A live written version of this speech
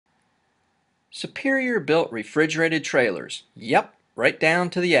Superior built refrigerated trailers. Yep, right down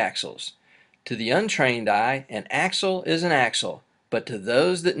to the axles. To the untrained eye, an axle is an axle, but to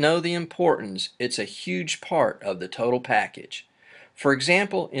those that know the importance, it's a huge part of the total package. For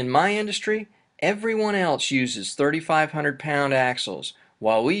example, in my industry, everyone else uses 3,500-pound axles,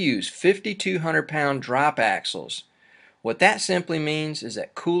 while we use 5,200-pound drop axles. What that simply means is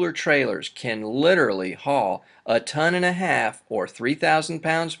that cooler trailers can literally haul a ton and a half or 3,000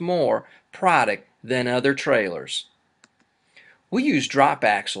 pounds more product than other trailers. We use drop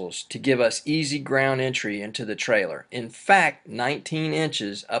axles to give us easy ground entry into the trailer. In fact, 19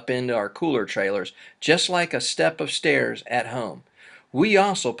 inches up into our cooler trailers, just like a step of stairs at home. We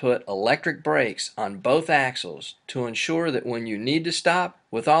also put electric brakes on both axles to ensure that when you need to stop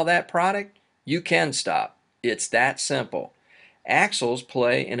with all that product, you can stop. It's that simple. Axles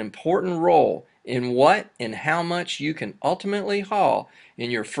play an important role in what and how much you can ultimately haul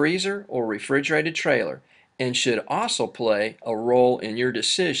in your freezer or refrigerated trailer, and should also play a role in your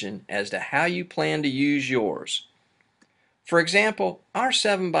decision as to how you plan to use yours. For example, our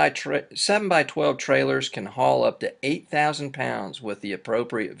 7x12 trailers can haul up to 8,000 pounds with the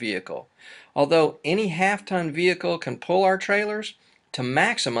appropriate vehicle. Although any half-ton vehicle can pull our trailers, to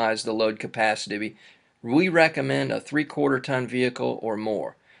maximize the load capacity, we recommend a 3/4 ton vehicle or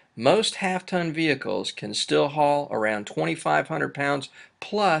more. Most half-ton vehicles can still haul around 2,500 pounds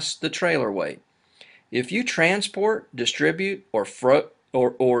plus the trailer weight. If you transport, distribute, or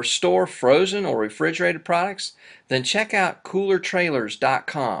store frozen or refrigerated products, then check out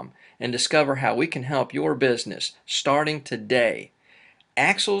coolertrailers.com and discover how we can help your business starting today.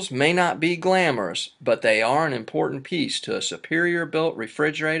 Axles may not be glamorous, but they are an important piece to a superior built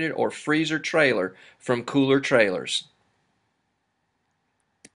refrigerated or freezer trailer from Cooler Trailers.